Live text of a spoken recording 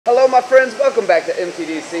Hello my friends, welcome back to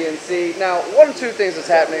MTDCNC. Now, one of two things is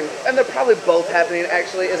happening, and they're probably both happening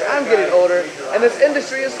actually, is I'm getting older, and this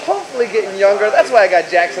industry is hopefully getting younger. That's why I got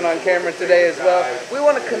Jackson on camera today as well. We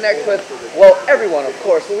want to connect with, well, everyone of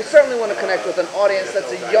course, but we certainly want to connect with an audience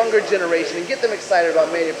that's a younger generation and get them excited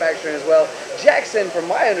about manufacturing as well. Jackson, from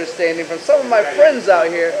my understanding, from some of my friends out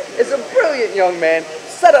here, is a brilliant young man.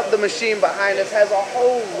 Set up the machine behind us, has a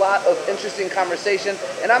whole lot of interesting conversation,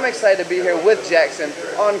 and I'm excited to be here with Jackson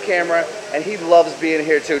on camera, and he loves being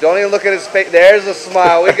here too. Don't even look at his face. There's a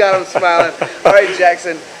smile. We got him smiling. All right,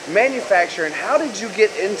 Jackson, manufacturing, how did you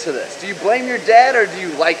get into this? Do you blame your dad or do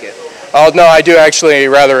you like it? Oh, no, I do actually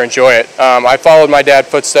rather enjoy it. I followed my dad's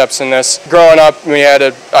footsteps in this. Growing up, we had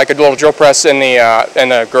a little drill press in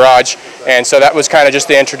the garage, and so that was kind of just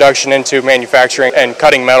the introduction into manufacturing and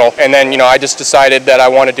cutting metal. And then, I just decided that I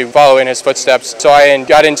wanted to follow in his footsteps. So I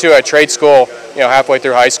got into a trade school, halfway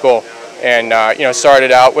through high school, and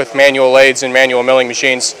started out with manual lathes and manual milling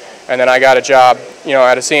machines. And then I got a job,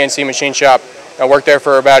 at a CNC machine shop. I worked there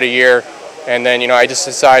for about a year. And then, I just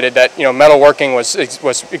decided that, metalworking was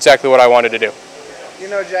exactly what I wanted to do.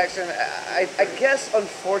 Jackson, I guess,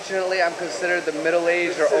 unfortunately, I'm considered the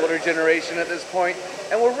middle-aged or older generation at this point,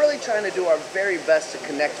 and we're really trying to do our very best to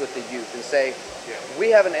connect with the youth and say, we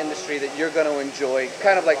have an industry that you're going to enjoy,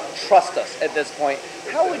 kind of like trust us at this point.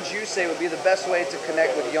 How would you say would be the best way to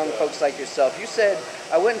connect with young folks like yourself? You said,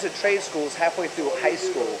 I went into trade schools halfway through high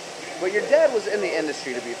school. But your dad was in the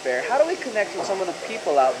industry, to be fair. How do we connect with some of the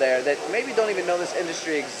people out there that maybe don't even know this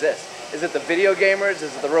industry exists? Is it the video gamers?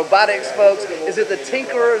 Is it the robotics folks? Is it the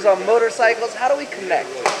tinkerers on motorcycles? How do we connect?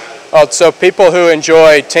 Well, so people who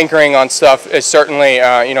enjoy tinkering on stuff is certainly,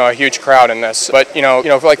 a huge crowd in this. But,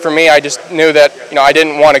 like for me, I just knew that, I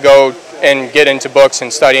didn't want to go and get into books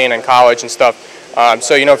and studying in college and stuff.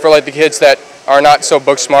 So, for like the kids that are not so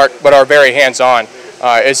book smart but are very hands-on,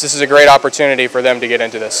 this is a great opportunity for them to get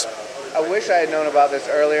into this. I wish I had known about this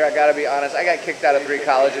earlier. I gotta be honest, I got kicked out of 3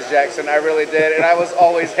 colleges, Jackson. I really did, and I was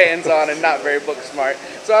always hands-on and not very book smart.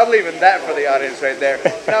 So I'm leaving that for the audience right there.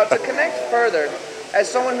 Now, to connect further, as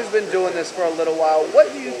someone who's been doing this for a little while,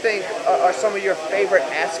 what do you think are some of your favorite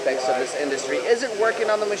aspects of this industry? Is it working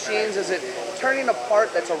on the machines? Is it turning a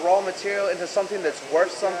part that's a raw material into something that's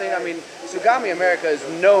worth something? I mean, Tsugami America is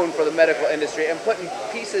known for the medical industry and putting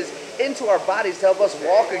pieces into our bodies to help us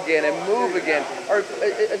walk again and move again. Or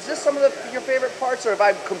is this some of your favorite parts, or have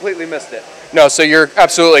I completely missed it? No, so you're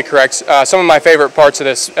absolutely correct. Some of my favorite parts of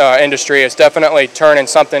this industry is definitely turning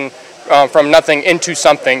something from nothing into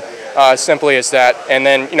something. Simply as that, and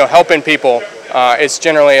then helping people is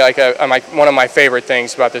generally like one of my favorite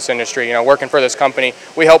things about this industry. Working for this company,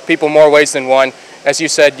 we help people more ways than one. As you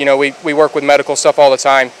said, we work with medical stuff all the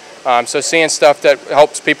time, so seeing stuff that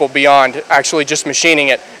helps people beyond actually just machining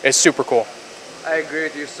it is super cool. I agree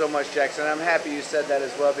with you so much, Jackson. I'm happy you said that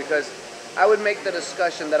as well, because I would make the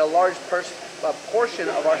discussion that a large portion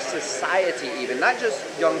of our society, even not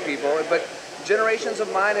just young people, but generations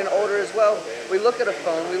of mine and older as well, we look at a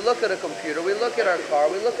phone, we look at a computer, we look at our car,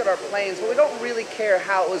 we look at our planes, but we don't really care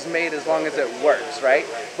how it was made as long as it works, right?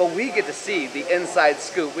 But we get to see the inside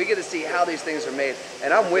scoop. We get to see how these things are made.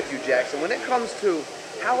 And I'm with you, Jackson. When it comes to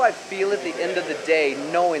how I feel at the end of the day,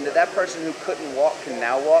 knowing that that person who couldn't walk can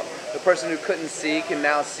now walk, the person who couldn't see can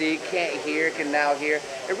now see, can't hear can now hear,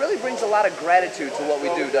 it really brings a lot of gratitude to what we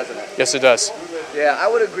do, doesn't it? Yes, it does. Yeah, I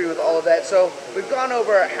would agree with all of that. So we've gone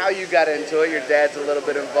over how you got into it. Your dad's a little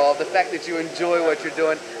bit involved, the fact that you enjoy what you're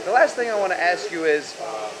doing. The last thing I want to ask you is,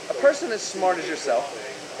 a person as smart as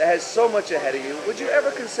yourself, that has so much ahead of you, would you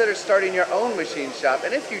ever consider starting your own machine shop?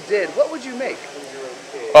 And if you did, what would you make?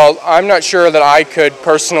 Well, I'm not sure that I could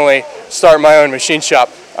personally start my own machine shop,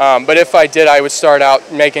 but if I did, I would start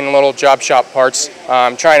out making little job shop parts,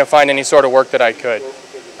 trying to find any sort of work that I could.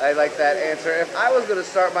 I like that answer. If I was going to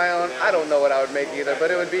start my own, I don't know what I would make either, but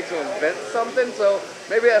it would be to invent something, so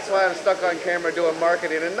maybe that's why I'm stuck on camera doing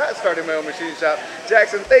marketing and not starting my own machine shop.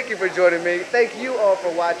 Jackson, thank you for joining me. Thank you all for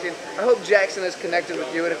watching. I hope Jackson has connected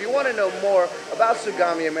with you, and if you want to know more about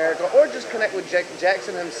Tsugami America or just connect with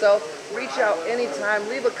Jackson himself, reach out anytime.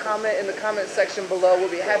 Leave a comment in the comment section below. We'll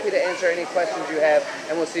be happy to answer any questions you have,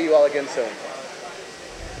 and we'll see you all again soon.